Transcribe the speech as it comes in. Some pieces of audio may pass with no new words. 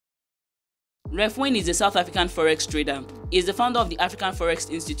Ref Wayne is a South African Forex trader. He is the founder of the African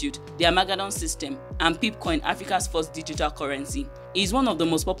Forex Institute, the Armageddon System, and Pipcoin, Africa's first digital currency. He is one of the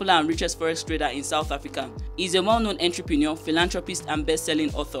most popular and richest Forex trader in South Africa. He is a well-known entrepreneur, philanthropist, and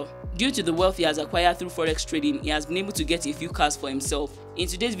best-selling author. Due to the wealth he has acquired through Forex trading, he has been able to get a few cars for himself. In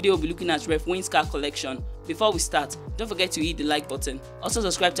today's video, we'll be looking at Ref Wayne's car collection. Before we start, don't forget to hit the like button. Also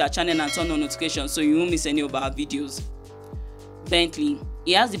subscribe to our channel and turn on notifications so you won't miss any of our videos. Bentley.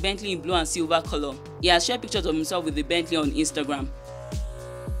 He has the Bentley in blue and silver color. He has shared pictures of himself with the Bentley on Instagram.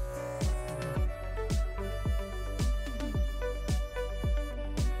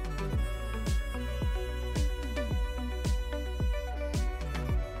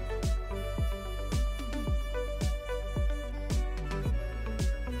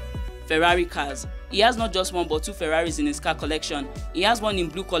 Ferrari cars. He has not just one but two Ferraris in his car collection. He has one in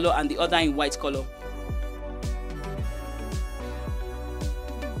blue color and the other in white color.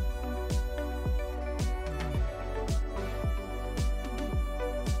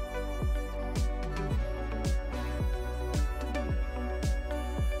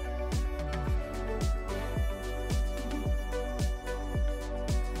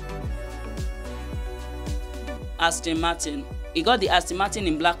 Aston Martin. He got the Aston Martin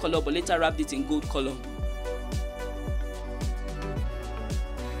in black color but later wrapped it in gold color.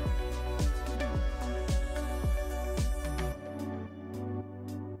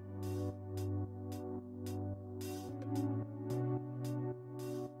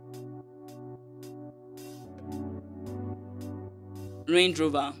 Range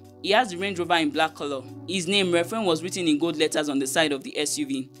Rover. He has the Range Rover in black color. His name, Ref Wayne, was written in gold letters on the side of the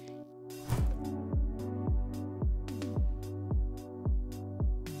SUV.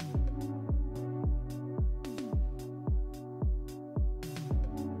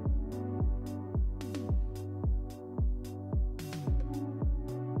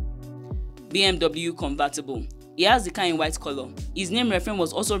 BMW convertible. He has the car in white color. His name, Ref Wayne,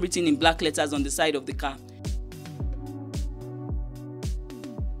 was also written in black letters on the side of the car.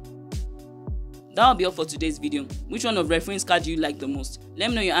 That will be all for today's video. Which one of Ref Wayne's car do you like the most? Let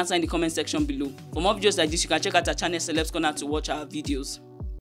me know your answer in the comment section below. For more videos like this, you can check out our channel Celebs Corner to watch our videos.